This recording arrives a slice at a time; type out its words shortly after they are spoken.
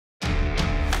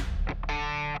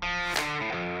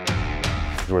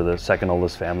We're the second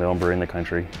oldest family-owned brewery in the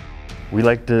country. We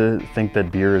like to think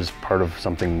that beer is part of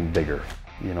something bigger,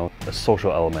 you know, a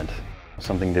social element,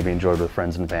 something to be enjoyed with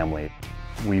friends and family.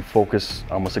 We focus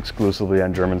almost exclusively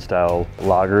on German-style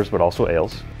lagers, but also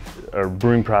ales. Our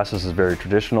brewing process is very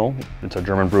traditional. It's a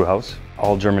German brew house,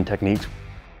 all German techniques.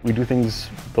 We do things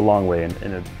the long way, and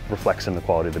it reflects in the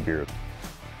quality of the beer.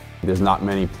 There's not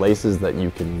many places that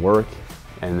you can work,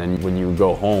 and then when you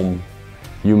go home,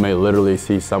 you may literally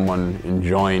see someone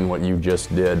enjoying what you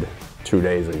just did 2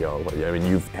 days ago. I mean,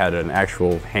 you've had an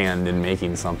actual hand in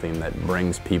making something that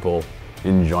brings people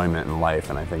enjoyment in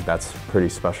life, and I think that's pretty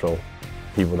special.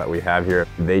 People that we have here,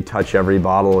 they touch every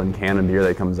bottle and can of beer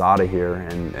that comes out of here,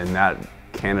 and that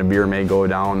can of beer may go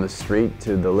down the street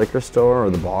to the liquor store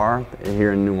or the bar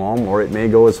here in New Ulm, or it may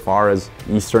go as far as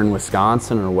eastern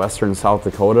Wisconsin or western South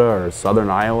Dakota or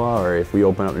southern Iowa, or if we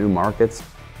open up new markets.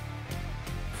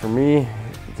 For me,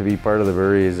 to be part of the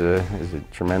brewery is a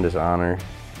tremendous honor.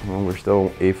 You know, we're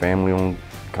still a family-owned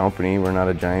company. We're not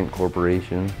a giant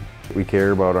corporation. We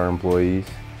care about our employees.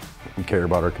 We care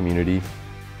about our community.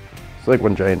 It's like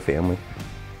one giant family.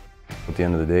 At the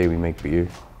end of the day, we make beer.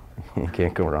 You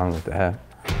can't go wrong with that.